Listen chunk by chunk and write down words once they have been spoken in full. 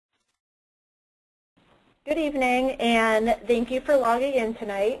Good evening, and thank you for logging in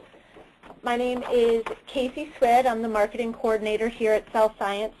tonight. My name is Casey Swid. I'm the marketing coordinator here at Cell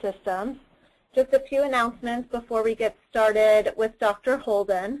Science Systems. Just a few announcements before we get started with Dr.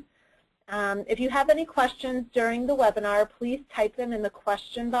 Holden. If you have any questions during the webinar, please type them in the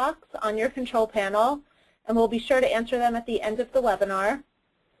question box on your control panel, and we'll be sure to answer them at the end of the webinar.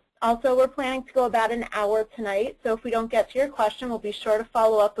 Also, we're planning to go about an hour tonight, so if we don't get to your question, we'll be sure to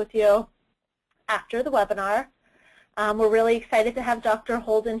follow up with you after the webinar. We're really excited to have Dr.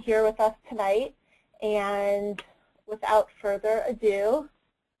 Holden here with us tonight, and without further ado,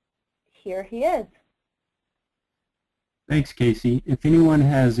 here he is. Thanks, Casey. If anyone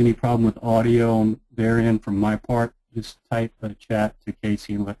has any problem with audio therein from my part, just type a chat to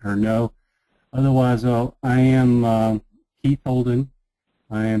Casey and let her know. Otherwise, I am Keith Holden.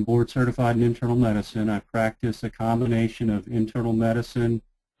 I am board certified in internal medicine. I practice a combination of internal medicine,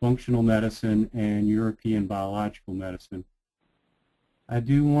 functional medicine, and European biological medicine. I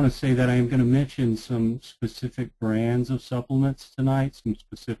do want to say that I am going to mention some specific brands of supplements tonight, some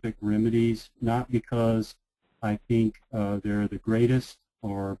specific remedies, not because I think they're the greatest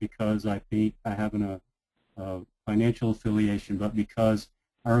or because I think I have a financial affiliation, but because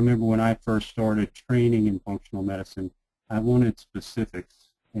I remember when I first started training in functional medicine, I wanted specifics,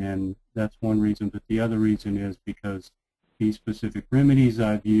 and that's one reason. But the other reason is because these specific remedies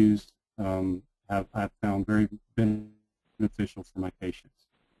I've used I've found very beneficial for my patients.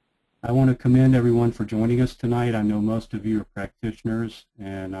 I want to commend everyone for joining us tonight. I know most of you are practitioners,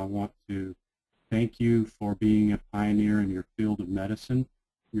 and I want to thank you for being a pioneer in your field of medicine.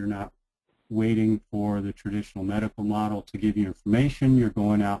 You're not waiting for the traditional medical model to give you information. You're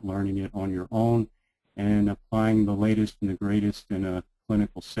going out learning it on your own and applying the latest and the greatest in a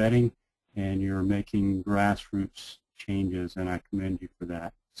clinical setting, and you're making grassroots changes, and I commend you for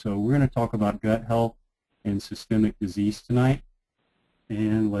that. So we're going to talk about gut health and systemic disease tonight,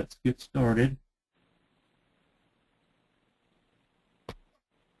 and let's get started.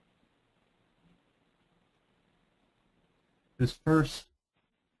 This first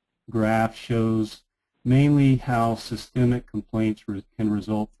graph shows mainly how systemic complaints can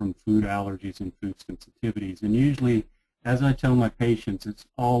result from food allergies and food sensitivities. And usually, as I tell my patients, it's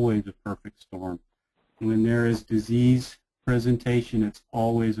always a perfect storm. When there is disease presentation, it's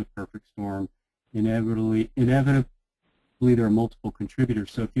always a perfect storm. Inevitably, there are multiple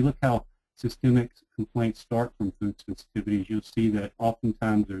contributors. So if you look how systemic complaints start from food sensitivities, you'll see that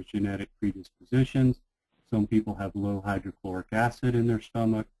oftentimes there's genetic predispositions. Some people have low hydrochloric acid in their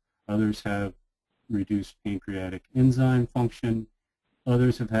stomach. Others have reduced pancreatic enzyme function.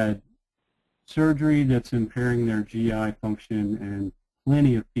 Others have had surgery that's impairing their GI function, and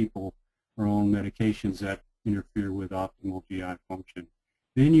plenty of people are on medications that interfere with optimal GI function.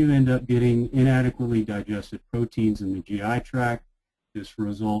 Then you end up getting inadequately digested proteins in the GI tract. This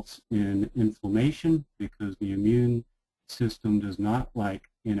results in inflammation because the immune system does not like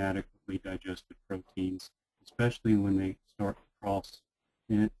inadequately digested proteins, especially when they start to cross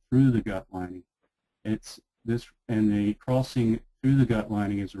through the gut lining. And the crossing through the gut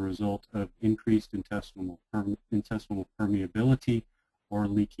lining is a result of increased intestinal permeability or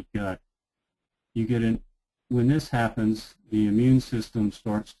leaky gut. When this happens, the immune system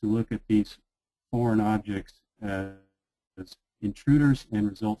starts to look at these foreign objects as intruders and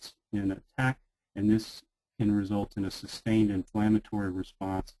results in attack, and this can result in a sustained inflammatory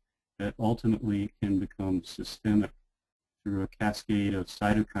response that ultimately can become systemic through a cascade of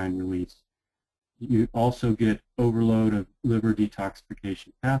cytokine release. You also get overload of liver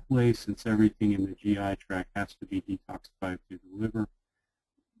detoxification pathways, since everything in the GI tract has to be detoxified through the liver.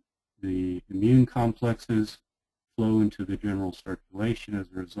 The immune complexes flow into the general circulation as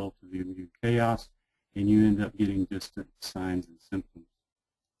a result of the immune chaos, and you end up getting distant signs and symptoms.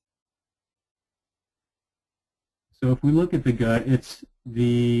 So if we look at the gut, it's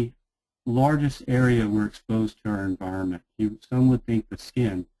the largest area we're exposed to our environment. Some would think the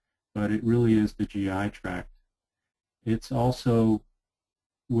skin, but it really is the GI tract. It's also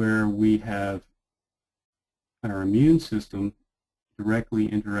where we have our immune system directly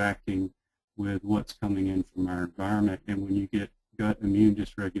interacting with what's coming in from our environment. And when you get gut immune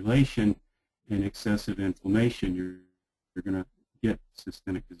dysregulation and excessive inflammation, you're going to get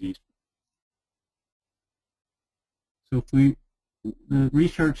systemic disease. So the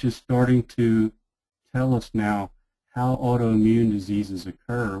research is starting to tell us now how autoimmune diseases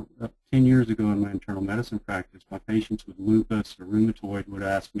occur. 10 years ago in my internal medicine practice, my patients with lupus or rheumatoid would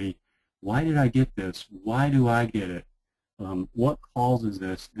ask me, why did I get this? Why do I get it? What causes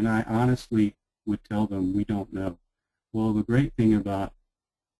this? And I honestly would tell them, we don't know. Well, the great thing about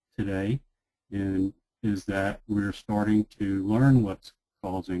today, and is that we're starting to learn what's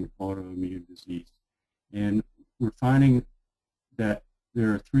causing autoimmune disease. And we're finding that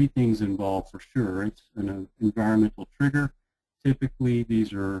there are three things involved for sure. It's an environmental trigger. Typically,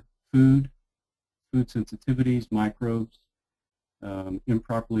 these are food sensitivities, microbes,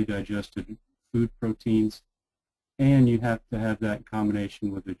 improperly digested food proteins, and you have to have that in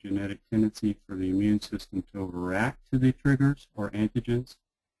combination with a genetic tendency for the immune system to overreact to the triggers or antigens.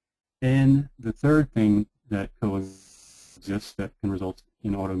 And the third thing that coexists that can result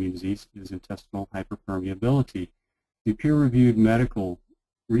in autoimmune disease is intestinal hyperpermeability. The peer-reviewed medical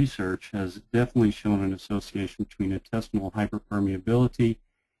research has definitely shown an association between intestinal hyperpermeability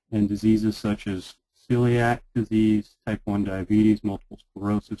and diseases such as celiac disease, type 1 diabetes, multiple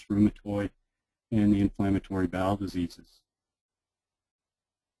sclerosis, rheumatoid, and the inflammatory bowel diseases.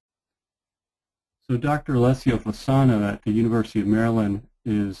 So Dr. Alessio Fasano at the University of Maryland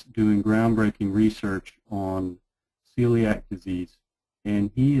is doing groundbreaking research on celiac disease,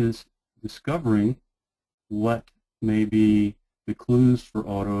 and he is discovering what may be the clues for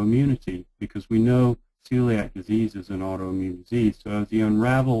autoimmunity, because we know celiac disease is an autoimmune disease. So as he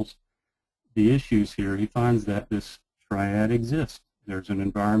unravels the issues here, he finds that this triad exists. There's an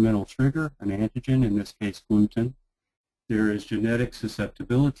environmental trigger, an antigen, in this case gluten. There is genetic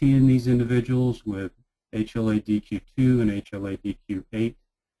susceptibility in these individuals with HLA-DQ2 and HLA-DQ8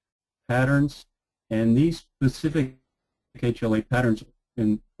 patterns, and these specific HLA patterns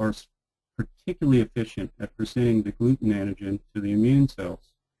are particularly efficient at presenting the gluten antigen to the immune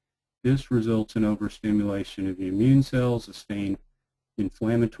cells. This results in overstimulation of the immune cells, a sustained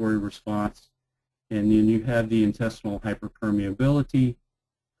inflammatory response, and then you have the intestinal hyperpermeability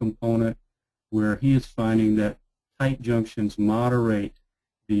component, where he is finding that tight junctions moderate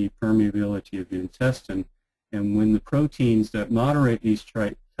the permeability of the intestine, and when the proteins that moderate these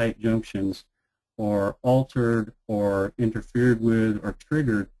tight junctions are altered or interfered with or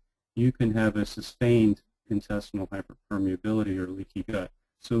triggered, you can have a sustained intestinal hyperpermeability or leaky gut.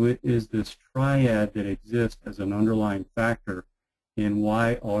 So it is this triad that exists as an underlying factor in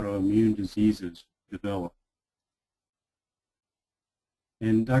why autoimmune diseases develop.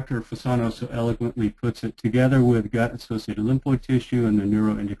 And Dr. Fasano so eloquently puts it, together with gut-associated lymphoid tissue and the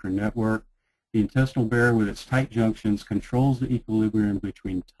neuroendocrine network, the intestinal barrier with its tight junctions controls the equilibrium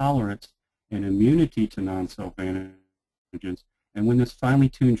between tolerance and immunity to non-self antigens. And when this finely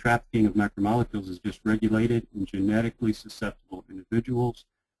tuned trafficking of macromolecules is dysregulated in genetically susceptible individuals,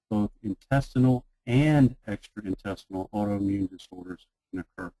 both intestinal and extraintestinal autoimmune disorders can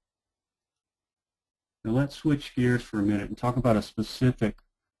occur. Now let's switch gears for a minute and talk about a specific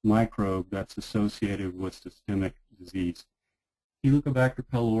microbe that's associated with systemic disease. Helicobacter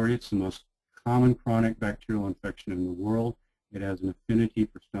pylori, it's the most common chronic bacterial infection in the world. It has an affinity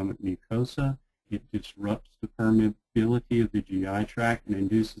for stomach mucosa. It disrupts the permeability of the GI tract and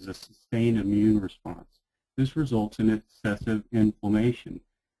induces a sustained immune response. This results in excessive inflammation.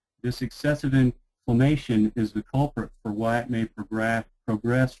 This excessive inflammation is the culprit for why it may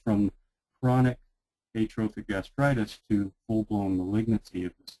progress from chronic atrophic gastritis to full-blown malignancy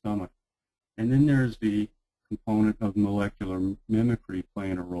of the stomach. And then there's the component of molecular mimicry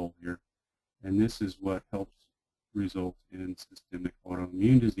playing a role here. And this is what helps result in systemic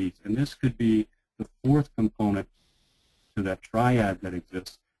autoimmune disease. And this could be the fourth component to that triad that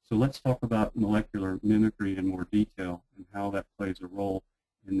exists. So let's talk about molecular mimicry in more detail and how that plays a role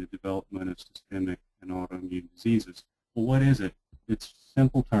in the development of systemic and autoimmune diseases. Well, what is it? It's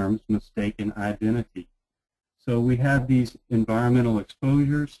simple terms, mistaken identity. So we have these environmental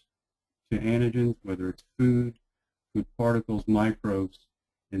exposures to antigens, whether it's food particles, microbes,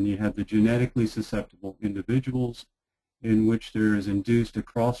 and you have the genetically susceptible individuals in which there is induced a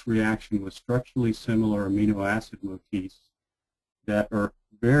cross-reaction with structurally similar amino acid motifs that are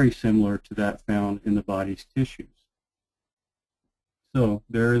very similar to that found in the body's tissues. So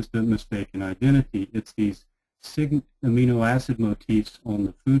there is the mistaken identity. It's these amino acid motifs on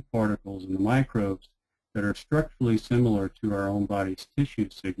the food particles and the microbes that are structurally similar to our own body's tissue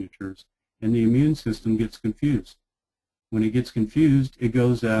signatures, and the immune system gets confused. When it gets confused, it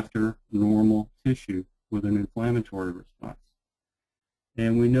goes after normal tissue with an inflammatory response.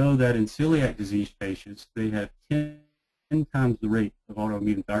 And we know that in celiac disease patients, they have 10 times the rate of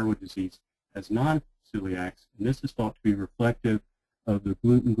autoimmune thyroid disease as non-celiacs, and this is thought to be reflective of the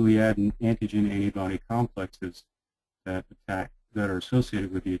gluten-gliadin antigen antibody complexes that are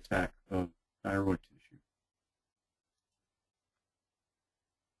associated with the attack of thyroid tissue.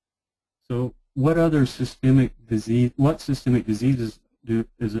 So what other systemic diseases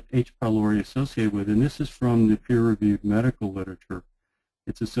is H. pylori associated with? And this is from the peer-reviewed medical literature.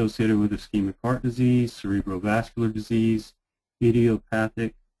 It's associated with ischemic heart disease, cerebrovascular disease,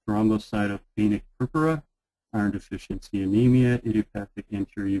 idiopathic thrombocytopenic purpura, iron deficiency anemia, idiopathic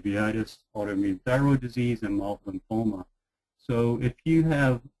anterior uveitis, autoimmune thyroid disease, and mild lymphoma. So if you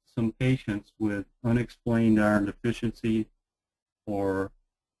have some patients with unexplained iron deficiency or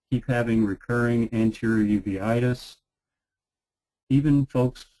keep having recurring anterior uveitis, even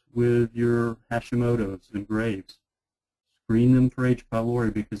folks with your Hashimoto's and Graves, screen them for H.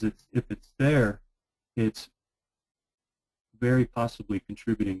 pylori because if it's there, it's very possibly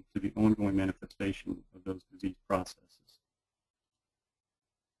contributing to the ongoing manifestation of those disease processes.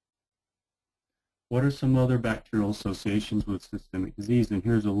 What are some other bacterial associations with systemic disease? And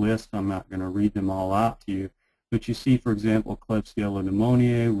here's a list. I'm not going to read them all out to you. But you see, for example, Klebsiella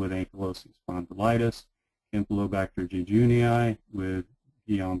pneumoniae with ankylosing spondylitis, Campylobacter jejuni with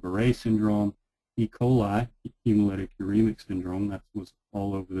Guillain-Barré syndrome, E. coli, hemolytic uremic syndrome, that was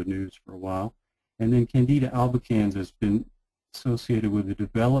all over the news for a while. And then Candida albicans has been associated with the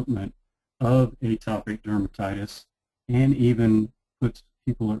development of atopic dermatitis and even puts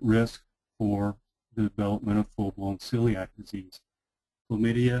people at risk for the development of full-blown celiac disease.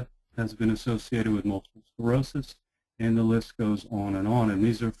 Chlamydia has been associated with multiple sclerosis, and the list goes on. And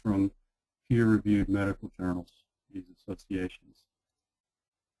these are from peer-reviewed medical journals, these associations.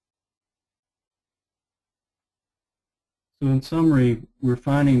 So in summary, we're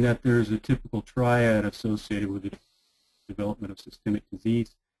finding that there's a typical triad associated with the development of systemic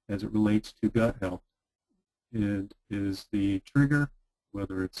disease as it relates to gut health. It is the trigger,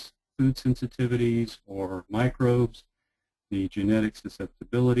 whether it's food sensitivities or microbes, the genetic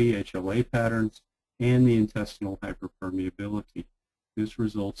susceptibility, HLA patterns, and the intestinal hyperpermeability. This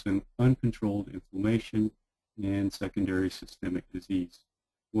results in uncontrolled inflammation and secondary systemic disease.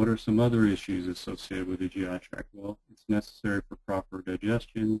 What are some other issues associated with the GI tract? Well, it's necessary for proper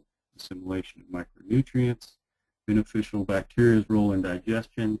digestion, assimilation of micronutrients, beneficial bacteria's role in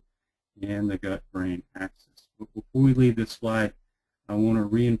digestion, and the gut-brain axis. But before we leave this slide, I want to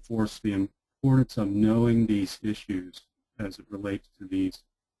reinforce the importance of knowing these issues as it relates to these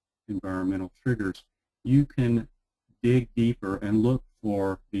environmental triggers. You can dig deeper and look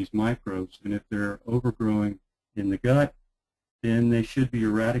for these microbes, and if they're overgrowing in the gut, then they should be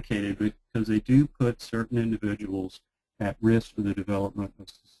eradicated because they do put certain individuals at risk for the development of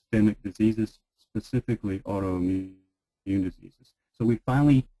systemic diseases, specifically autoimmune diseases. So we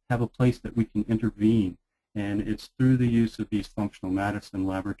finally have a place that we can intervene, and it's through the use of these functional medicine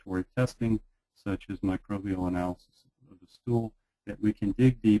laboratory testing, such as microbial analysis of the stool, that we can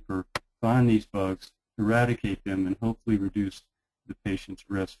dig deeper, find these bugs, eradicate them, and hopefully reduce the patient's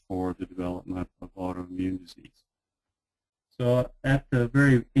risk for the development of autoimmune disease. So at the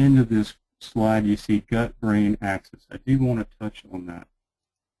very end of this slide, you see gut-brain axis. I do want to touch on that.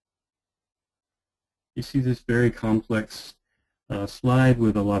 You see this very complex slide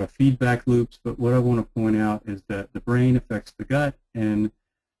with a lot of feedback loops, but what I want to point out is that the brain affects the gut, and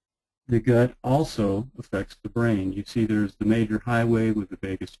the gut also affects the brain. You see there's the major highway with the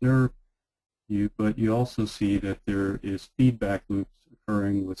vagus nerve, but you also see that there is feedback loops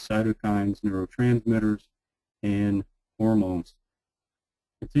occurring with cytokines, neurotransmitters, and hormones.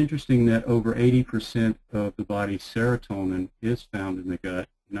 It's interesting that over 80% of the body's serotonin is found in the gut,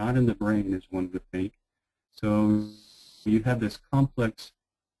 not in the brain as one would think. So you have this complex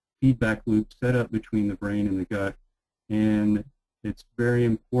feedback loop set up between the brain and the gut, and it's very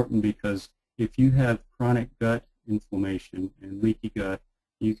important because if you have chronic gut inflammation and leaky gut,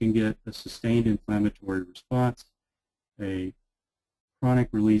 you can get a sustained inflammatory response, a chronic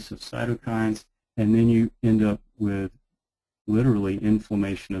release of cytokines, and then you end up with literally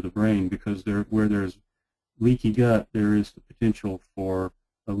inflammation of the brain, because where there's leaky gut, there is the potential for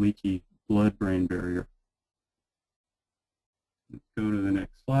a leaky blood-brain barrier. Let's go to the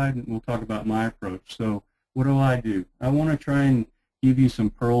next slide, and we'll talk about my approach. So what do? I want to try and give you some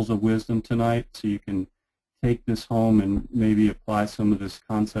pearls of wisdom tonight so you can take this home and maybe apply some of these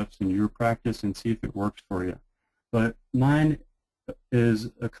concepts in your practice and see if it works for you. But mine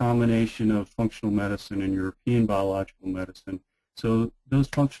is a combination of functional medicine and European biological medicine. So those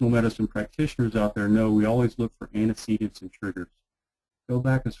functional medicine practitioners out there know we always look for antecedents and triggers. Go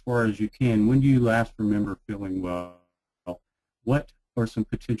back as far as you can. When do you last remember feeling well? What are some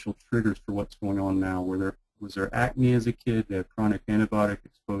potential triggers for what's going on now? Was there acne as a kid, they have chronic antibiotic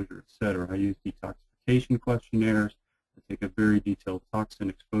exposure, etc.? I use detoxification questionnaires. I take a very detailed toxin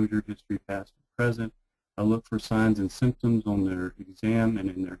exposure history, past and present. I look for signs and symptoms on their exam and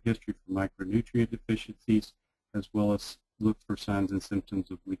in their history for micronutrient deficiencies, as well as look for signs and symptoms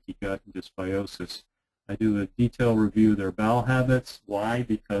of leaky gut and dysbiosis. I do a detailed review of their bowel habits. Why?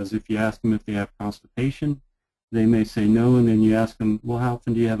 Because if you ask them if they have constipation, they may say no, and then you ask them, well, how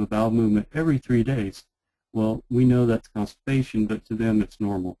often do you have a bowel movement? Every 3 days. Well, we know that's constipation, but to them it's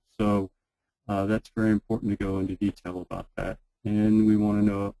normal. So that's very important to go into detail about that. And we want to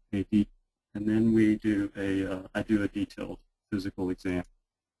know and then we do I do a detailed physical exam.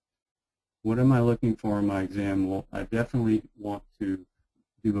 What am I looking for in my exam? Well, I definitely want to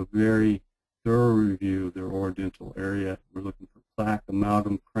do a very thorough review of their orodental area. We're looking for plaque,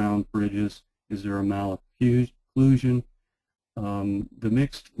 amalgam, crown, bridges. Is there a malocclusion? The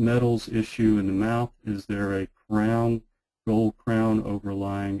mixed metals issue in the mouth, is there a crown, gold crown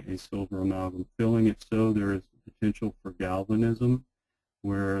overlying a silver amalgam filling? If so, there is potential for galvanism,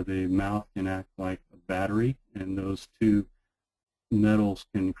 where the mouth can act like a battery, and those two metals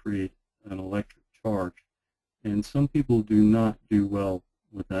can create an electric charge. And some people do not do well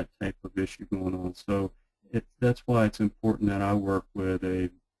with that type of issue going on. So that's why it's important that I work with a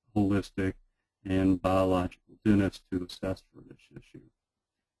holistic and biological dentist to assess for this issue.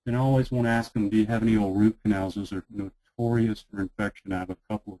 And I always want to ask them, do you have any old root canals? Those are notorious for infection. I have a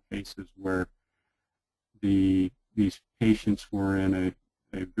couple of cases where these patients were in a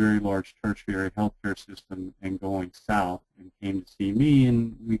very large tertiary healthcare system and going south and came to see me,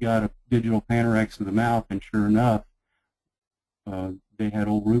 and we got a digital Panorex of the mouth, and sure enough, they had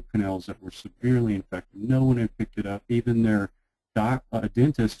old root canals that were severely infected. No one had picked it up. Even their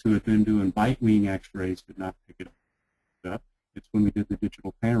dentist who had been doing bite wing x-rays did not pick it up. It's when we did the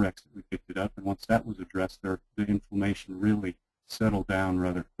digital Panorex that we picked it up, and once that was addressed, the inflammation really settled down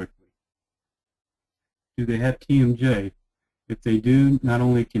rather quickly. Do they have TMJ? If they do, not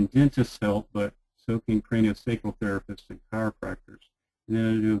only can dentists help, but so can craniosacral therapists and chiropractors. And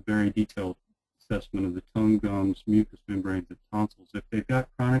then I do a very detailed assessment of the tongue, gums, mucous membranes, and tonsils. If they've got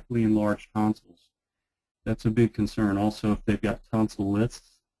chronically enlarged tonsils, that's a big concern. Also, if they've got tonsillitis,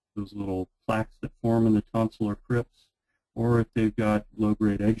 those little plaques that form in the tonsillar crypts, or if they've got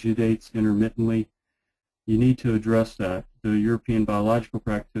low-grade exudates intermittently, you need to address that. The European biological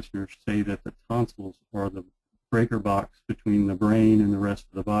practitioners say that the tonsils are the breaker box between the brain and the rest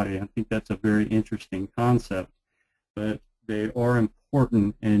of the body. I think that's a very interesting concept, but they are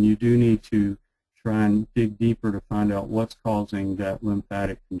important, and you do need to try and dig deeper to find out what's causing that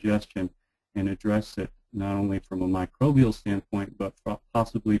lymphatic congestion and address it not only from a microbial standpoint, but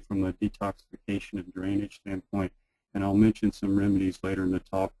possibly from a detoxification and drainage standpoint. And I'll mention some remedies later in the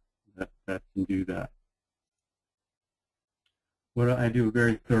talk that can do that. I do a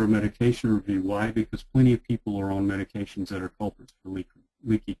very thorough medication review. Why? Because plenty of people are on medications that are culprits for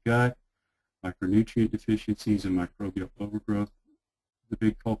leaky gut, micronutrient deficiencies, and microbial overgrowth. The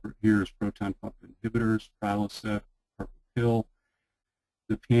big culprit here is proton pump inhibitors, Prilosec, purple pill.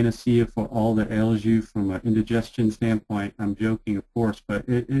 The panacea for all that ails you from an indigestion standpoint, I'm joking, of course, but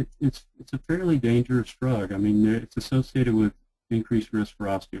it's a fairly dangerous drug. I mean, it's associated with increased risk for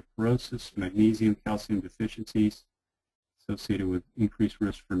osteoporosis, magnesium, calcium deficiencies, associated with increased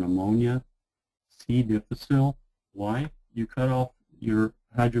risk for pneumonia. C. difficile. Why? You cut off your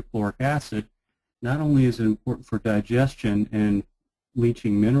hydrochloric acid. Not only is it important for digestion and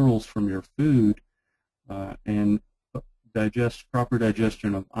leaching minerals from your food and proper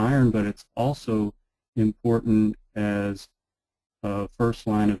digestion of iron, but it's also important as a first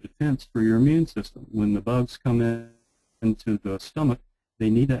line of defense for your immune system. When the bugs come into the stomach, they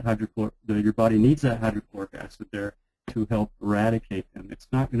need that your body needs that hydrochloric acid there to help eradicate them. It's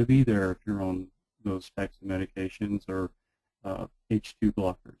not going to be there if you're on those types of medications or H2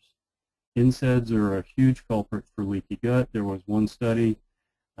 blockers. NSAIDs are a huge culprit for leaky gut. There was one study,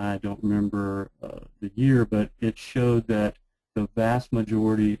 I don't remember the year, but it showed that the vast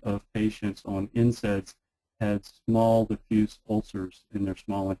majority of patients on NSAIDs had small diffuse ulcers in their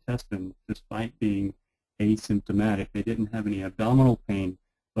small intestine despite being asymptomatic. They didn't have any abdominal pain,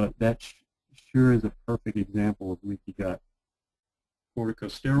 but that sure is a perfect example of leaky gut.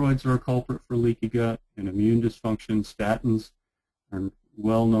 Corticosteroids are a culprit for leaky gut and immune dysfunction. Statins are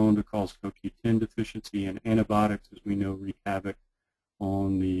well known to cause CoQ10 deficiency, and antibiotics, as we know, wreak havoc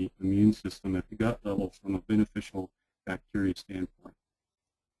on the immune system at the gut level from a beneficial bacteria standpoint.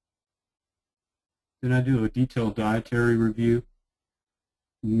 Then I do a detailed dietary review.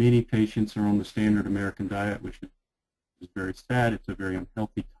 Many patients are on the standard American diet, which is very sad. It's a very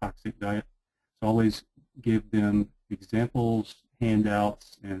unhealthy, toxic diet. So always give them examples,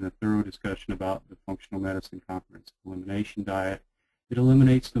 handouts, and a thorough discussion about the functional medicine comprehensive elimination diet. It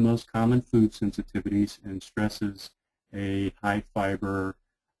eliminates the most common food sensitivities and stresses a high fiber,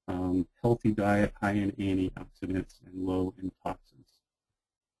 healthy diet, high in antioxidants and low in toxins.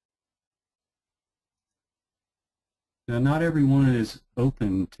 Now, not everyone is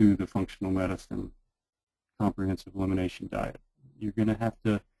open to the functional medicine comprehensive elimination diet. You're going to have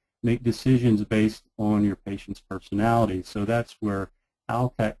to make decisions based on your patient's personality. So that's where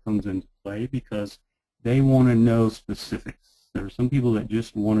ALCAT comes into play, because they want to know specifics. There are some people that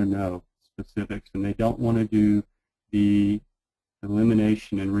just want to know specifics, and they don't want to do the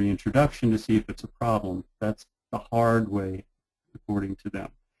elimination and reintroduction to see if it's a problem. That's the hard way, according to them.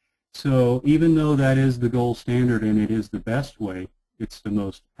 So even though that is the gold standard and it is the best way, it's the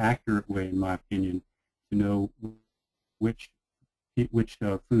most accurate way, in my opinion, to know which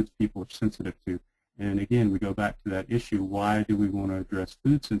foods people are sensitive to. And again, we go back to that issue, why do we want to address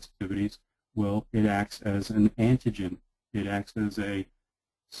food sensitivities? Well, it acts as an antigen. It acts as a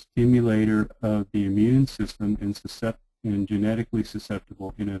stimulator of the immune system in genetically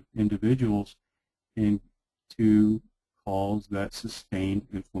susceptible individuals, and to cause that sustained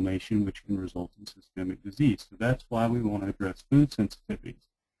inflammation, which can result in systemic disease. So that's why we want to address food sensitivities.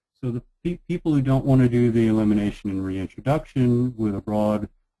 So the people who don't want to do the elimination and reintroduction with a broad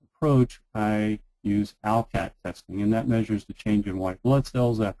approach, I use ALCAT testing, and that measures the change in white blood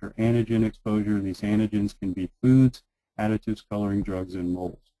cells after antigen exposure. These antigens can be foods, additives, coloring drugs, and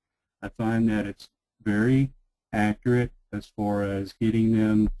molds. I find that it's very accurate as far as getting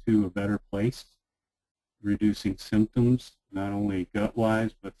them to a better place, reducing symptoms, not only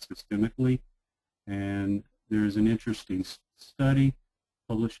gut-wise, but systemically. And there's an interesting study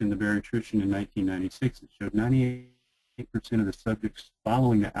published in the Bariatrician in 1996 that showed 98% of the subjects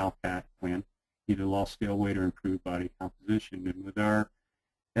following the ALCAT plan either lost scale weight or improved body composition. And with our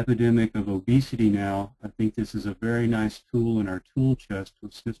epidemic of obesity now, I think this is a very nice tool in our tool chest to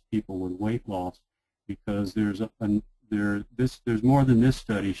assist people with weight loss, because there's more than this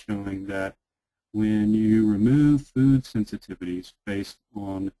study showing that when you remove food sensitivities based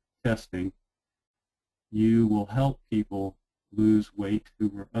on testing, you will help people lose weight who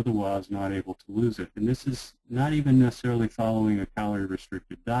were otherwise not able to lose it. And this is not even necessarily following a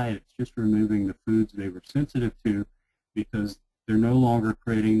calorie-restricted diet. It's just removing the foods they were sensitive to, because they're no longer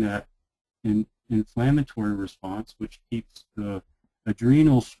creating that inflammatory response, which keeps the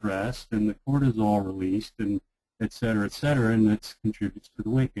adrenal stressed and the cortisol released, and et cetera, and that contributes to the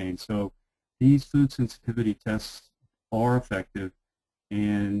weight gain. So these food sensitivity tests are effective,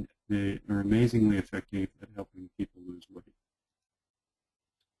 and they are amazingly effective at helping people lose weight.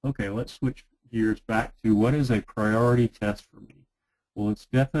 Okay, let's switch gears back to what is a priority test for me. Well, it's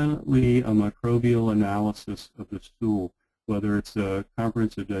definitely a microbial analysis of the stool, whether it's a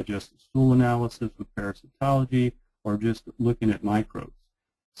comprehensive digestive stool analysis with parasitology or just looking at microbes.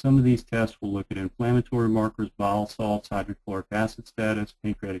 Some of these tests will look at inflammatory markers, bile salts, hydrochloric acid status,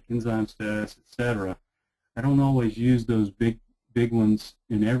 pancreatic enzyme status, etc. I don't always use those big ones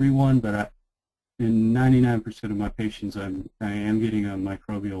in everyone, but in 99% of my patients, I am getting a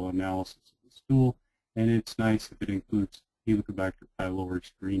microbial analysis of the stool, and it's nice if it includes Helicobacter pylori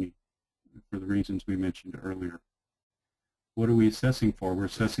screening for the reasons we mentioned earlier. What are we assessing for? We're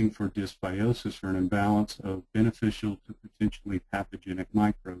assessing for dysbiosis, or an imbalance of beneficial to potentially pathogenic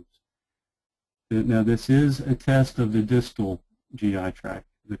microbes. Now, this is a test of the distal GI tract,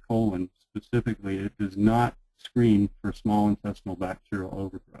 the colon specifically. It does not screen for small intestinal bacterial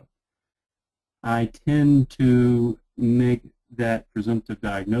overgrowth. I tend to make that presumptive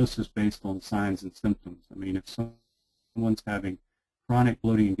diagnosis based on signs and symptoms. I mean, if someone's having chronic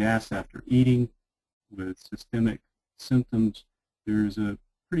bloating and gas after eating with systemic symptoms, there's a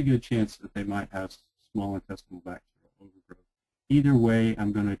pretty good chance that they might have small intestinal bacterial overgrowth. Either way,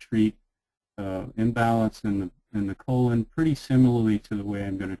 I'm going to treat imbalance in the colon pretty similarly to the way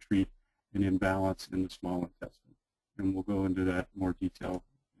I'm going to treat an imbalance in the small intestine. And we'll go into that in more detail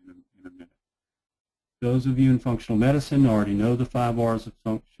in a minute. Those of you in functional medicine already know the 5 R's of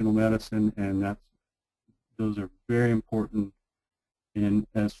functional medicine, and those are very important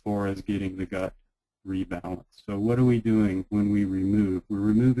as far as getting the gut rebalanced. So what are we doing when we remove? We're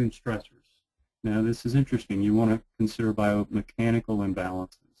removing stressors. Now, this is interesting. You want to consider biomechanical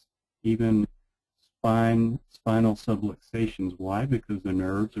imbalances, even spinal subluxations. Why? Because the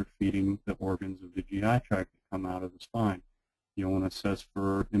nerves are feeding the organs of the GI tract that come out of the spine. You want to assess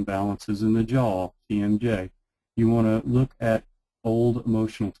for imbalances in the jaw, TMJ. You want to look at old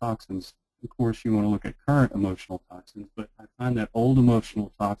emotional toxins. Of course, you want to look at current emotional toxins, but I find that old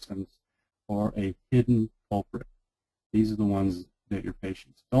emotional toxins are a hidden culprit. These are the ones that your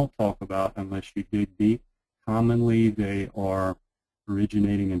patients don't talk about unless you dig deep. Commonly, they are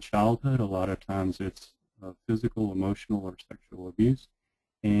originating in childhood. A lot of times it's physical, emotional, or sexual abuse.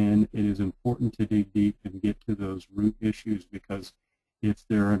 And it is important to dig deep and get to those root issues, because if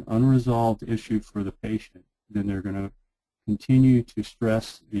they're an unresolved issue for the patient, then they're going to continue to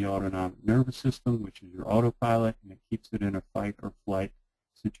stress the autonomic nervous system, which is your autopilot, and it keeps it in a fight or flight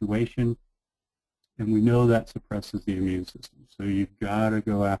situation. And we know that suppresses the immune system. So you've got to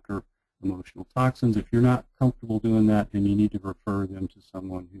go after emotional toxins. If you're not comfortable doing that, then you need to refer them to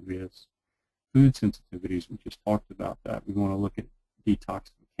someone who is food sensitivities. We just talked about that. We want to look at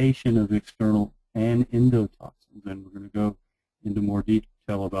detoxification of external and endotoxins, and we're going to go into more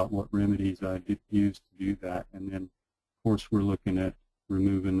detail about what remedies I use to do that. And then, of course, we're looking at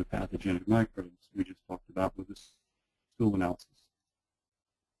removing the pathogenic microbes we just talked about with this stool analysis.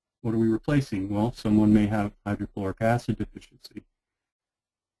 What are we replacing? Well, someone may have hydrochloric acid deficiency.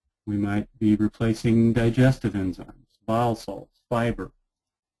 We might be replacing digestive enzymes, bile salts, fiber.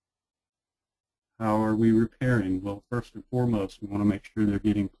 How are we repairing? Well, first and foremost, we want to make sure they're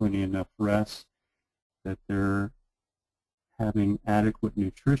getting plenty enough rest, that they're having adequate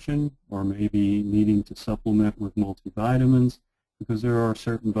nutrition, or maybe needing to supplement with multivitamins, because there are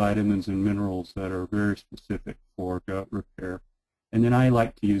certain vitamins and minerals that are very specific for gut repair. And then I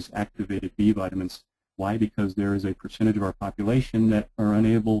like to use activated B vitamins. Why? Because there is a percentage of our population that are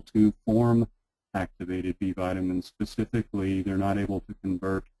unable to form activated B vitamins. Specifically, they're not able to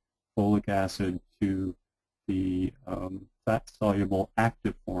convert folic acid to the fat-soluble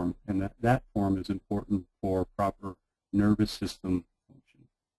active form, and that form is important for proper nervous system function.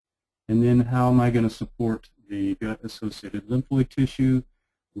 And then how am I going to support the gut-associated lymphoid tissue?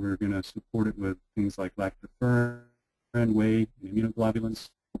 We're going to support it with things like lactoferrin, whey, and immunoglobulins.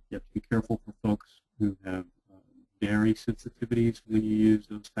 You have to be careful for folks who have dairy sensitivities when you use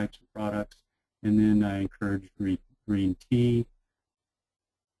those types of products. And then I encourage green tea,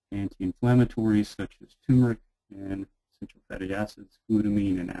 anti-inflammatories such as turmeric and essential fatty acids,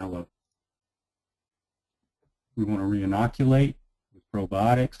 glutamine, and aloe. We want to re-inoculate with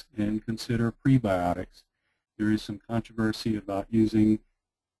probiotics and consider prebiotics. There is some controversy about using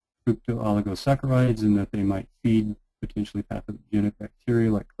fructooligosaccharides and that they might feed potentially pathogenic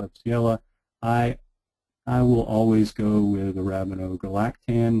bacteria like Klebsiella. I will always go with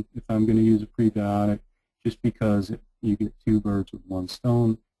arabinogalactan if I'm going to use a prebiotic, just because you get two birds with one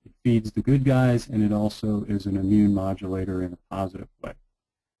stone. It feeds the good guys, and it also is an immune modulator in a positive way.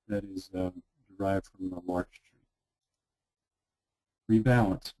 That is derived from the larch tree.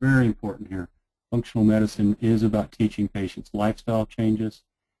 Rebalance, very important here. Functional medicine is about teaching patients lifestyle changes,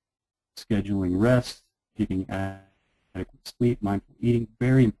 scheduling rest, getting adequate sleep, mindful eating,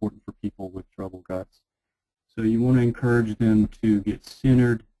 very important for people with troubled guts. So you want to encourage them to get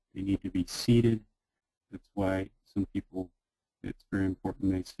centered. They need to be seated. That's why some people, it's very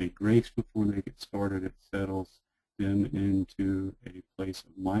important they say grace before they get started. It settles them into a place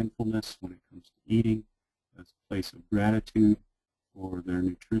of mindfulness when it comes to eating, as a place of gratitude for their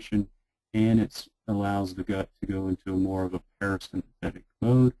nutrition, and it allows the gut to go into more of a parasympathetic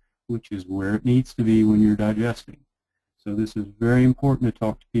mode, which is where it needs to be when you're digesting. So this is very important to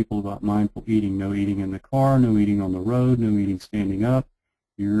talk to people about mindful eating. No eating in the car, no eating on the road, no eating standing up.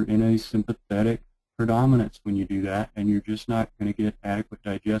 You're in a sympathetic predominance when you do that, and you're just not going to get adequate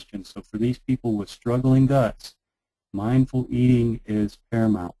digestion. So for these people with struggling guts, mindful eating is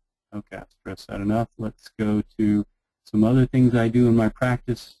paramount. Okay, I've stressed that enough. Let's go to some other things I do in my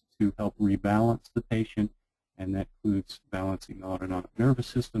practice to help rebalance the patient, and that includes balancing the autonomic nervous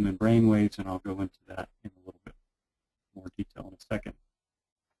system and brain waves, and I'll go into that in a little bit more detail in a second.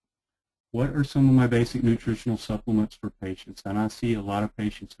 What are some of my basic nutritional supplements for patients? And I see a lot of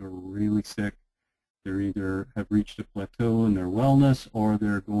patients who are really sick. They either have reached a plateau in their wellness or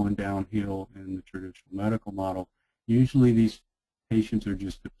they're going downhill in the traditional medical model. Usually these patients are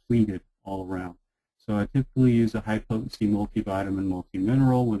just depleted all around. So I typically use a high-potency multivitamin,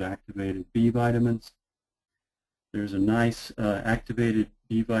 multimineral with activated B vitamins. There's a nice activated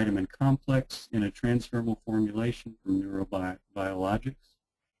B vitamin complex in a transdermal formulation from Neurobiologics.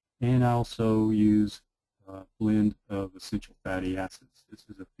 And I also use a blend of essential fatty acids. This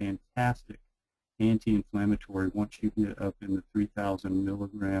is a fantastic anti-inflammatory once you get up in the 3,000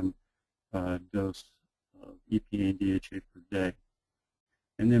 milligram dose of EPA and DHA per day.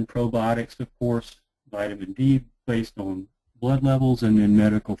 And then probiotics, of course, vitamin D based on blood levels, and then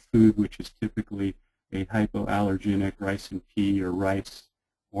medical food, which is typically a hypoallergenic rice and pea or rice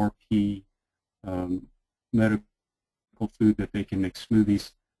or pea medical food that they can make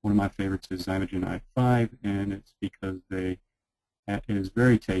smoothies. One of my favorites is Zymogen I5, and it's because it is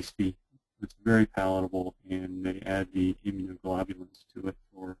very tasty, it's very palatable, and they add the immunoglobulins to it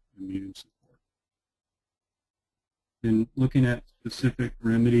for immune support. Then looking at specific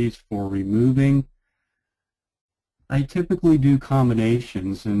remedies for removing I typically do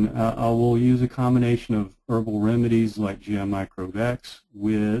combinations, and I will use a combination of herbal remedies like GI Microvex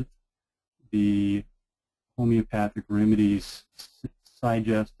with the homeopathic remedies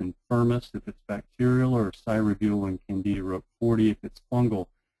Sigest and Firmus if it's bacterial, or Cyribule and Candida Rope 40 if it's fungal.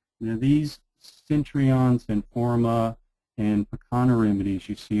 Now these Centrion's and Forma and Pecana remedies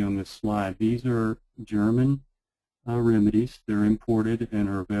you see on this slide, these are German remedies. They're imported and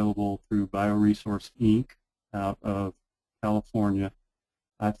are available through Bioresource Inc. out of California.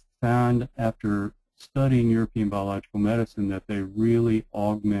 I found after studying European biological medicine that they really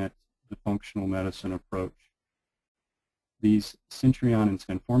augment the functional medicine approach. These Centrion and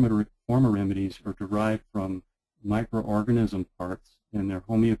Sanforma remedies are derived from microorganism parts, and they're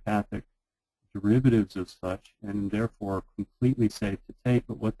homeopathic derivatives of such, and therefore are completely safe to take.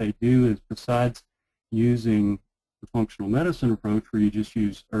 But what they do is, besides using the functional medicine approach where you just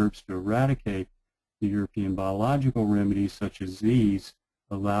use herbs to eradicate, the European biological remedies such as these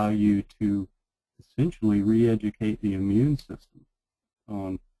allow you to essentially re-educate the immune system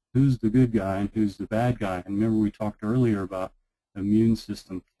on who's the good guy and who's the bad guy. And remember, we talked earlier about immune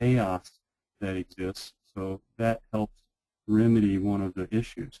system chaos that exists, so that helps remedy one of the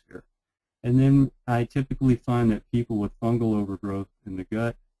issues here. And then I typically find that people with fungal overgrowth in the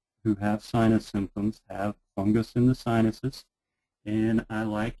gut who have sinus symptoms have fungus in the sinuses, and I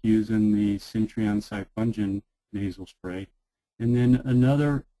like using the Centrion Cyfungin nasal spray. And then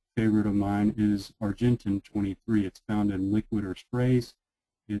another favorite of mine is Argentin 23. It's found in liquid or sprays.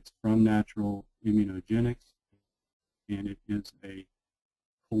 It's from Natural Immunogenics, and it is a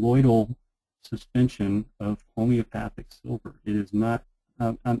colloidal suspension of homeopathic silver. It is not,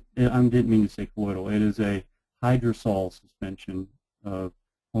 I didn't mean to say colloidal, it is a hydrosol suspension of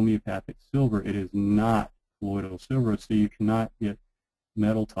homeopathic silver. It is not colloidal silver, so you cannot get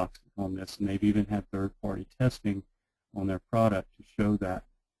metal toxic on this, and they've even had third-party testing on their product to show that.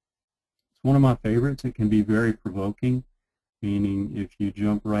 It's one of my favorites. It can be very provoking, meaning if you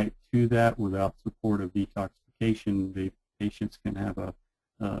jump right to that without support of detoxification, the patients can have a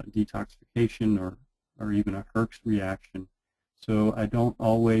detoxification or even a Herx reaction. So I don't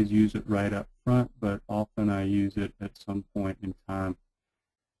always use it right up front, but often I use it at some point in time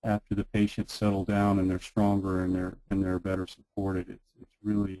after the patients settle down and they're stronger and they're better supported. It's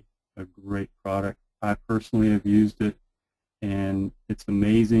really a great product. I personally have used it, and it's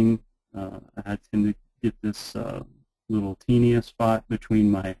amazing. I tend to get this little tinea spot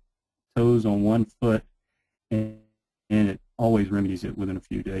between my toes on one foot, and it always remedies it within a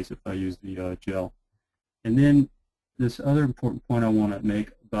few days if I use the gel. And then this other important point I want to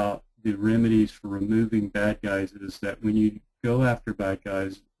make about the remedies for removing bad guys is that when you go after bad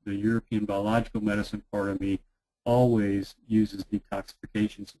guys, the European biological medicine part of me always uses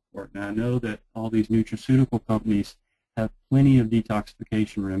detoxification support. Now I know that all these nutraceutical companies have plenty of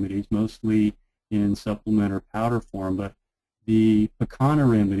detoxification remedies, mostly in supplement or powder form, but the Pecana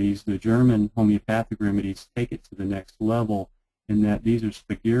remedies, the German homeopathic remedies, take it to the next level in that these are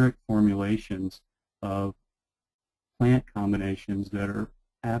spagyric formulations of plant combinations that are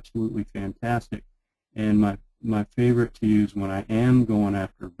absolutely fantastic. And my favorite to use when I am going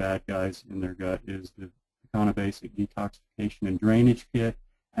after bad guys in their gut is the Pecana Basic Detoxification and Drainage Kit,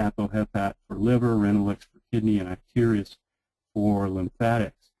 Apohepat for liver, Renolix for kidney, and Icterius for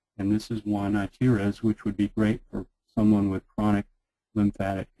lymphatics. And this is one, Icterius, which would be great for someone with chronic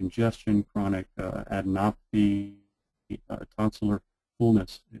lymphatic congestion, chronic adenopathy, tonsillar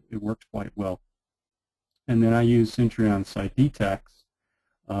fullness. It works quite well. And then I use Centrion Cytetax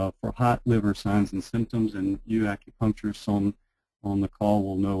for hot liver signs and symptoms, and you acupuncturists on the call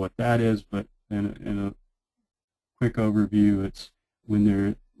will know what that is, but in a quick overview, it's when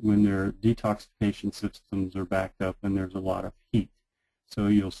their detoxification systems are backed up and there's a lot of heat. So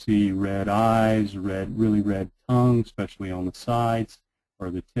you'll see red eyes, really red tongue, especially on the sides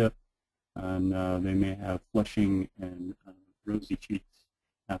or the tip, and they may have flushing and rosy cheeks.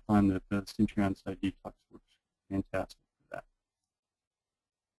 I find that the Centrion Side Detox works fantastic for that.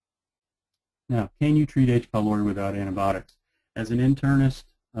 Now, can you treat H. pylori without antibiotics? As an internist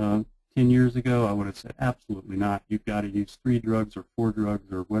 10 years ago, I would have said absolutely not. You've got to use 3 drugs or 4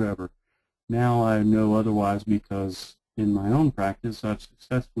 drugs or whatever. Now I know otherwise because in my own practice, I've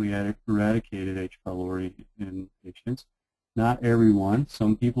successfully eradicated H. pylori in patients. Not everyone.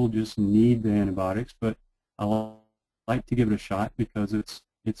 Some people just need the antibiotics, but I like to give it a shot because it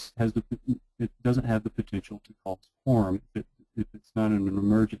doesn't have the potential to cause harm if it's not in an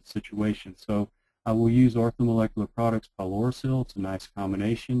emergent situation. So I will use orthomolecular products, Pyloricil. It's a nice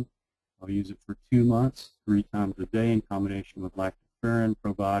combination. I'll use it for 2 months, 3 times a day in combination with lactoferrin,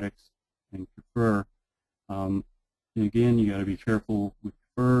 probiotics, and kefir. And again, you got to be careful with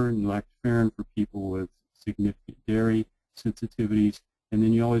fur and lactoferrin for people with significant dairy sensitivities. And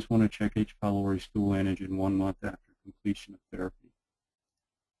then you always want to check H. pylori stool antigen 1 month after completion of therapy.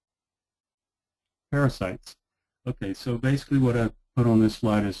 Parasites. Okay, so basically what I've put on this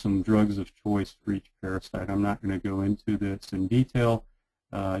slide is some drugs of choice for each parasite. I'm not going to go into this in detail.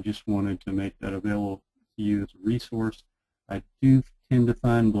 I just wanted to make that available to you as a resource. I do tend to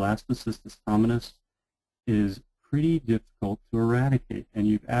find Blastocystis hominis is pretty difficult to eradicate, and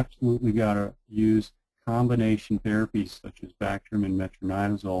you've absolutely got to use combination therapies such as Bactrim and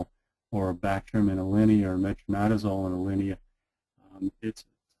metronidazole, or Bactrim and Alinea, or metronidazole and Alinea. It's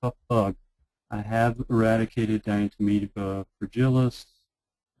a tough bug. I have eradicated Dientamoeba fragilis,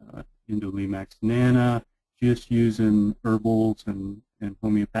 Indolemax nana, just using herbals and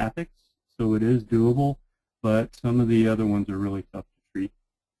homeopathics, so it is doable, but some of the other ones are really tough to treat.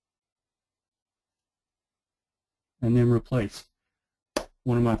 And then replace.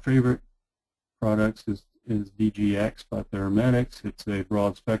 One of my favorite products is DGX by Thermetics. It's a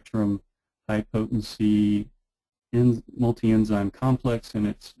broad spectrum, high potency multi-enzyme complex, and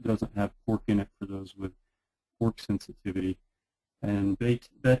it doesn't have pork in it for those with pork sensitivity. And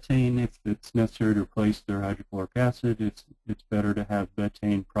betaine, if it's necessary to replace their hydrochloric acid, it's better to have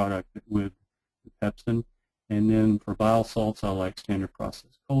betaine product with the pepsin. And then for bile salts, I like standard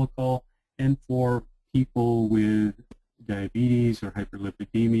process cholesterol. And for people with diabetes or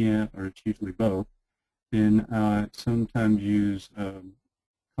hyperlipidemia, or it's usually both, then I sometimes use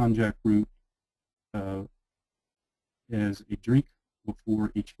konjac root as a drink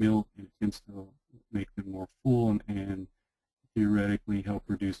before each meal. It tends to make them more full and theoretically help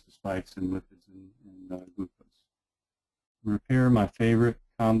reduce the spikes in lipids and glucose. Repair, my favorite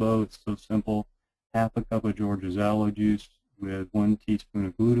combo. It's so simple. Half a cup of George's aloe juice with 1 teaspoon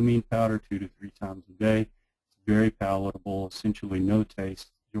of glutamine powder 2 to 3 times a day. It's very palatable, essentially no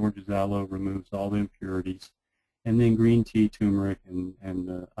taste. George's aloe removes all the impurities. And then green tea, turmeric, and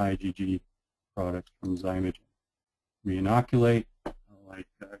the IgG products from Zymogen. Reinoculate, I like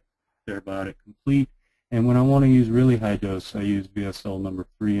Therabiotic Complete. And when I want to use really high dose, I use VSL number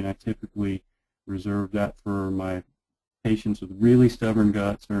 3, and I typically reserve that for my patients with really stubborn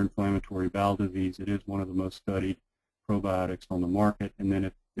guts or inflammatory bowel disease. It is one of the most studied probiotics on the market. And then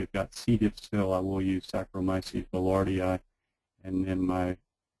if they've got C. diff still, I will use Saccharomyces boulardii. And then my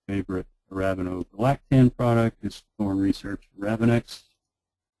favorite arabinogalactan product is Thorne Research Ravinex.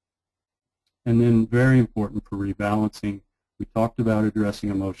 And then very important for rebalancing, we talked about addressing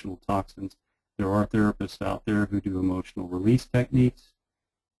emotional toxins. There are therapists out there who do emotional release techniques.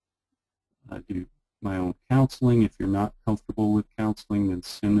 I do my own counseling. If you're not comfortable with counseling, then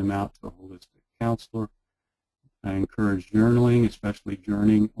send them out to a holistic counselor. I encourage journaling, especially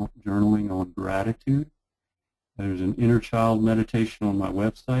journaling on gratitude. There's an inner child meditation on my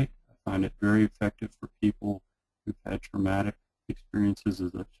website. I find it very effective for people who've had traumatic experiences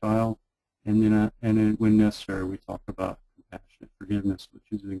as a child. And then when necessary, we talk about compassionate forgiveness, which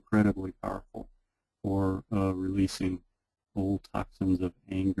is incredibly powerful for releasing old toxins of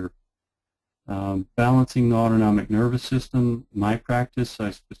anger. Balancing the autonomic nervous system. My practice,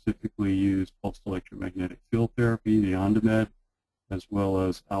 I specifically use pulsed electromagnetic field therapy, the OnDemand, as well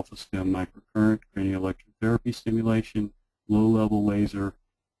as alpha stem microcurrent, cranial electrotherapy stimulation, low-level laser,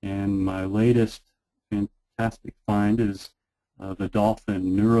 and my latest fantastic find is the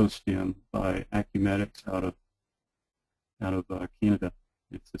Dolphin NeuroStim by Acumedics out of Canada.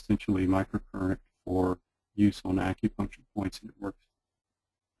 It's essentially microcurrent for use on acupuncture points, and it works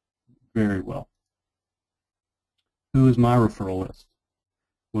very well. Who is my referral list?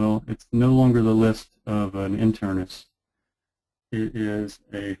 Well, it's no longer the list of an internist. It is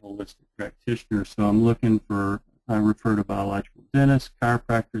a holistic practitioner, so I'm looking for, I refer to biological dentists,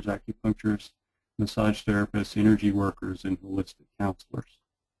 chiropractors, acupuncturists, massage therapists, energy workers, and holistic counselors.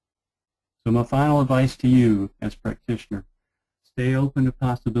 So my final advice to you as practitioner, stay open to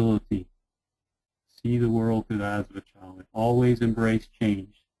possibility. See the world through the eyes of a child. Always embrace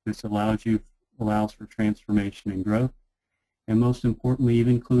change. This allows for transformation and growth. And most importantly,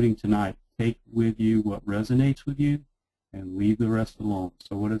 even including tonight, take with you what resonates with you and leave the rest alone.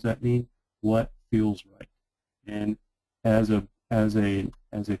 So what does that mean? What feels right? And as a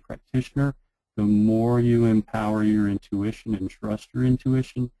practitioner, the more you empower your intuition and trust your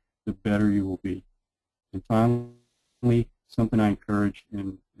intuition, the better you will be. And finally, something I encourage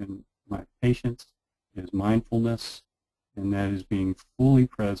in my patients is mindfulness, and that is being fully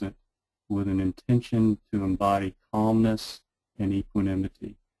present with an intention to embody calmness and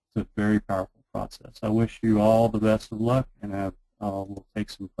equanimity. It's a very powerful process. I wish you all the best of luck, and we'll take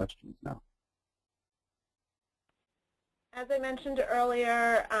some questions now. As I mentioned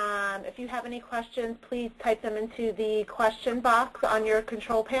earlier, if you have any questions, please type them into the question box on your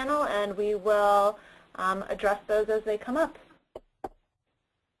control panel, and we will address those as they come up.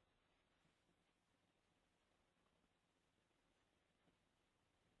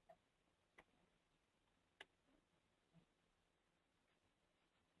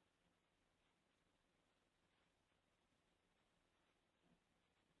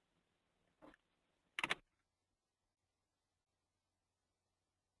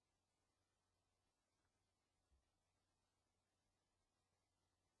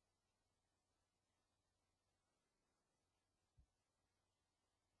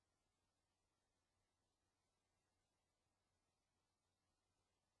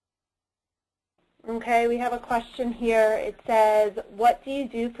 Okay, we have a question here. It says, what do you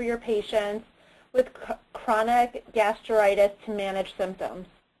do for your patients with chronic gastritis to manage symptoms?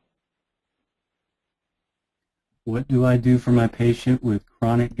 What do I do for my patient with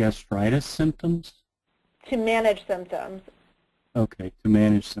chronic gastritis symptoms? To manage symptoms. Okay, to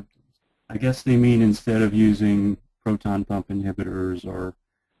manage symptoms. I guess they mean instead of using proton pump inhibitors or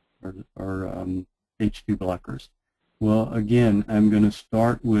H2 blockers. Well, again, I'm going to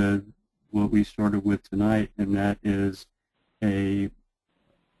start with what we started with tonight, and that is either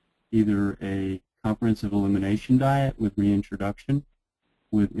a comprehensive elimination diet with reintroduction,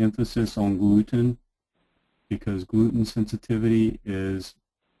 with emphasis on gluten, because gluten sensitivity is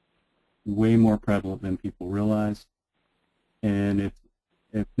way more prevalent than people realize. And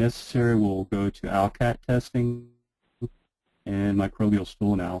if necessary, we'll go to ALCAT testing and microbial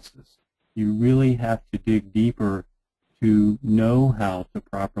stool analysis. You really have to dig deeper to know how to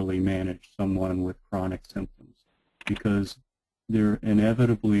properly manage someone with chronic symptoms, because there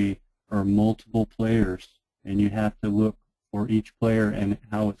inevitably are multiple players, and you have to look for each player and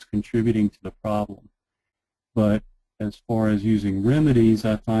how it's contributing to the problem. But as far as using remedies,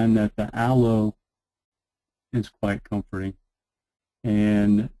 I find that the aloe is quite comforting.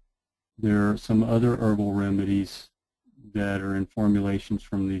 And there are some other herbal remedies that are in formulations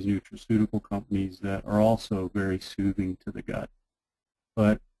from these nutraceutical companies that are also very soothing to the gut.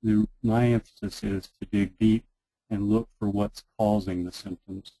 But my emphasis is to dig deep and look for what's causing the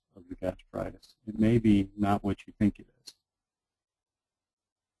symptoms of the gastritis. It may be not what you think it is.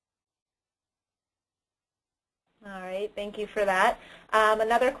 All right, thank you for that.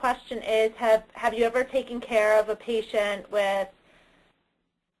 Another question is, have you ever taken care of a patient with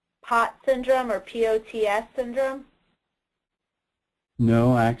POTS syndrome or POTS syndrome?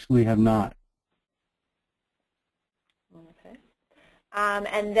 No, I actually have not. Okay.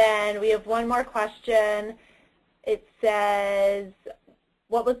 And then we have one more question. It says,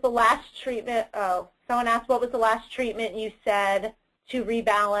 what was the last treatment? Oh, someone asked, what was the last treatment you said to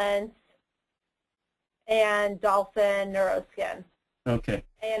rebalance and dolphin neuroskin? Okay.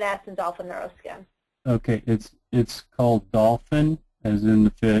 ANS and dolphin neuroskin. Okay, it's called dolphin, as in the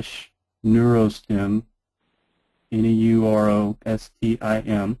fish, neurostim,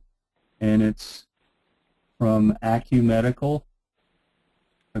 Neurostim, and it's from AcuMedical,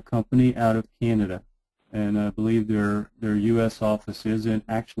 a company out of Canada, and I believe their U.S. office is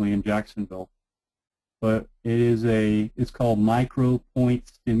actually in Jacksonville. But it's called micro-point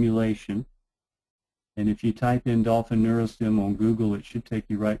stimulation, and if you type in dolphin neurostim on Google, it should take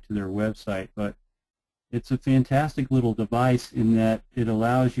you right to their website. But it's a fantastic little device in that it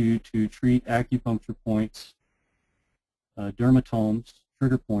allows you to treat acupuncture points, dermatomes,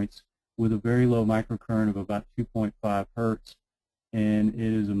 trigger points, with a very low microcurrent of about 2.5 hertz, and it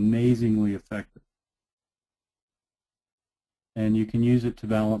is amazingly effective. And you can use it to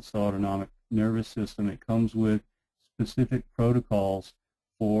balance the autonomic nervous system. It comes with specific protocols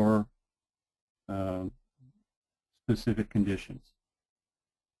for specific conditions.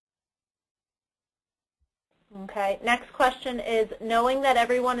 Okay. Next question is, knowing that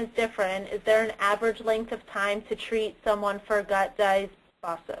everyone is different, is there an average length of time to treat someone for gut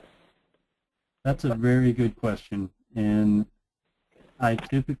dysbiosis? That's a very good question. And I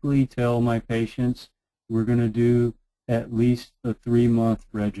typically tell my patients we're going to do at least a 3-month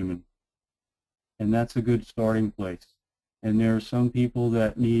regimen. And that's a good starting place. And there are some people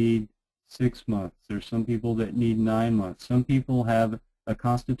that need 6 months. There's some people that need 9 months. Some people have a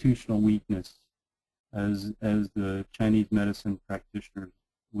constitutional weakness, as the Chinese medicine practitioners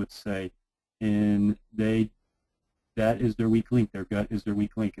would say, and that is their weak link. Their gut is their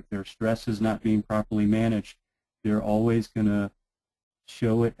weak link. If their stress is not being properly managed, they're always going to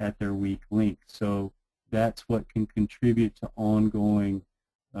show it at their weak link. So that's what can contribute to ongoing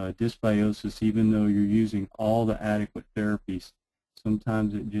dysbiosis, even though you're using all the adequate therapies.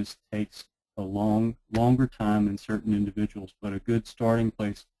 Sometimes it just takes a longer time in certain individuals, but a good starting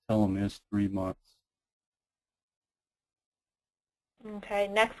place to tell them is 3 months. Okay,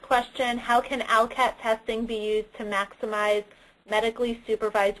 next question. How can ALCAT testing be used to maximize medically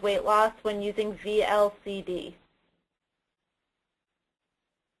supervised weight loss when using VLCD?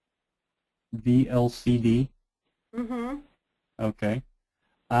 VLCD? Mm-hmm. Okay.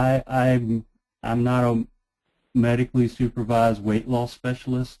 I'm not a medically supervised weight loss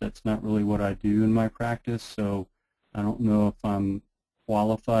specialist. That's not really what I do in my practice, so I don't know if I'm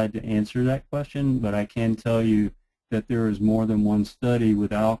qualified to answer that question, but I can tell you that there is more than one study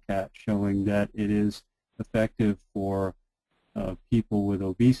with ALCAT showing that it is effective for people with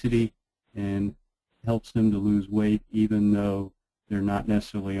obesity and helps them to lose weight even though they're not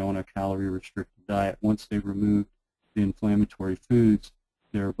necessarily on a calorie-restricted diet. Once they remove the inflammatory foods,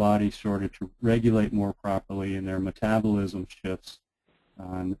 their body started to regulate more properly and their metabolism shifts.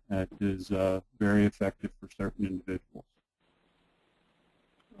 That is very effective for certain individuals.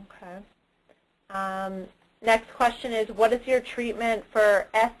 Okay. Next question is, what is your treatment for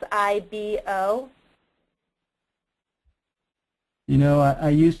SIBO? You know, I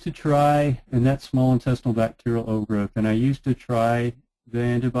used to try, and that's small intestinal bacterial overgrowth, and I used to try the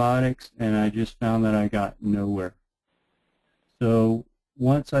antibiotics, and I just found that I got nowhere. So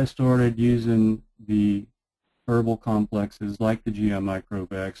once I started using the herbal complexes like the GI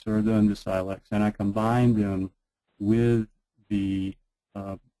Microvex or the Undesilex, and I combined them with the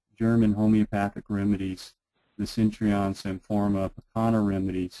German homeopathic remedies, the Centrion, Sanforma, Picana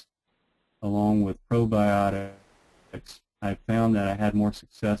remedies, along with probiotics, I found that I had more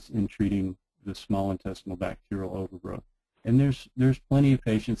success in treating the small intestinal bacterial overgrowth. And there's plenty of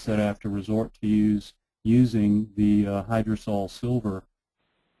patients that have to resort to using the hydrosol silver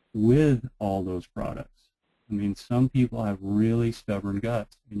with all those products. I mean, some people have really stubborn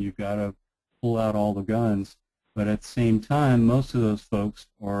guts, and you've got to pull out all the guns. But at the same time, most of those folks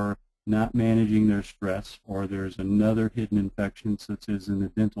are not managing their stress, or there's another hidden infection, such as in the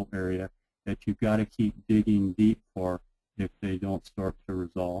dental area, that you've got to keep digging deep for if they don't start to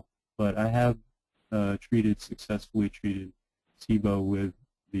resolve. But I have successfully treated SIBO with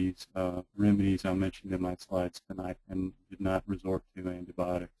these remedies I mentioned in my slides tonight and did not resort to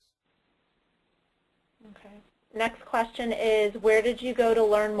antibiotics. Okay. Next question is, where did you go to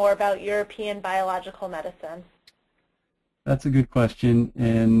learn more about European biological medicine? That's a good question,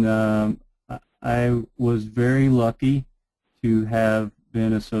 and I was very lucky to have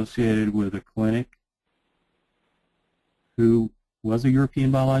been associated with a clinic who was a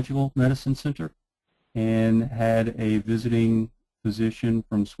European biological medicine center and had a visiting physician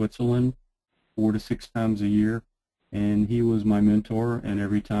from Switzerland 4 to 6 times a year, and he was my mentor, and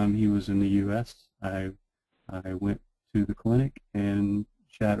every time he was in the U.S., I went to the clinic and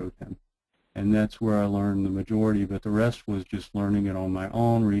shadowed him. And that's where I learned the majority, but the rest was just learning it on my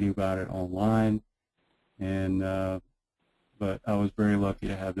own, reading about it online, and but I was very lucky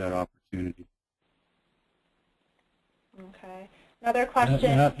to have that opportunity. Okay. Another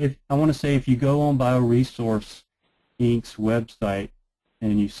question. I want to say, if you go on BioResource Inc.'s website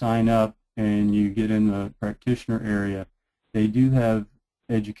and you sign up and you get in the practitioner area, they do have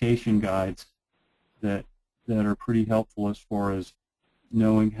education guides that are pretty helpful as far as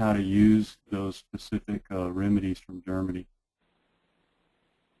knowing how to use those specific remedies from Germany.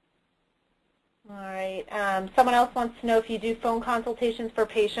 All right. Someone else wants to know if you do phone consultations for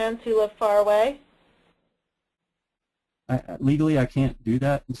patients who live far away. Legally, I can't do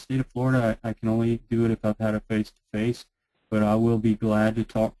that in the state of Florida. I can only do it if I've had a face-to-face, but I will be glad to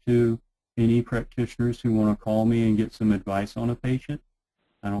talk to any practitioners who want to call me and get some advice on a patient.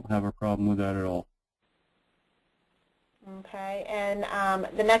 I don't have a problem with that at all. Okay, and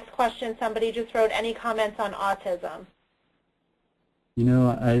the next question, somebody just wrote, any comments on autism? You know,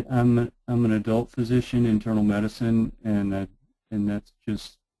 I'm an adult physician, internal medicine, and that's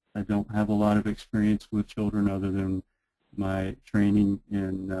just, I don't have a lot of experience with children other than my training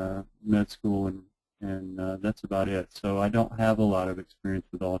in med school, and that's about it. So I don't have a lot of experience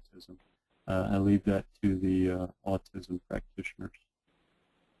with autism. I leave that to the autism practitioners.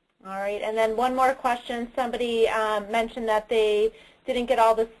 All right, and then one more question. Somebody mentioned that they didn't get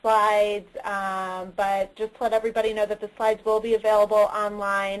all the slides, but just to let everybody know that the slides will be available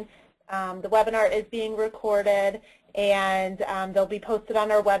online. The webinar is being recorded, and they'll be posted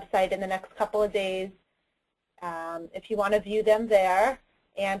on our website in the next couple of days if you want to view them there.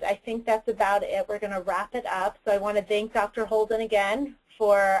 And I think that's about it. We're going to wrap it up. So I want to thank Dr. Holden again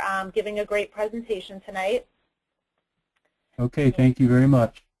for giving a great presentation tonight. Okay, thank you very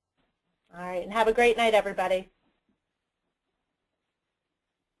much. All right, and have a great night, everybody.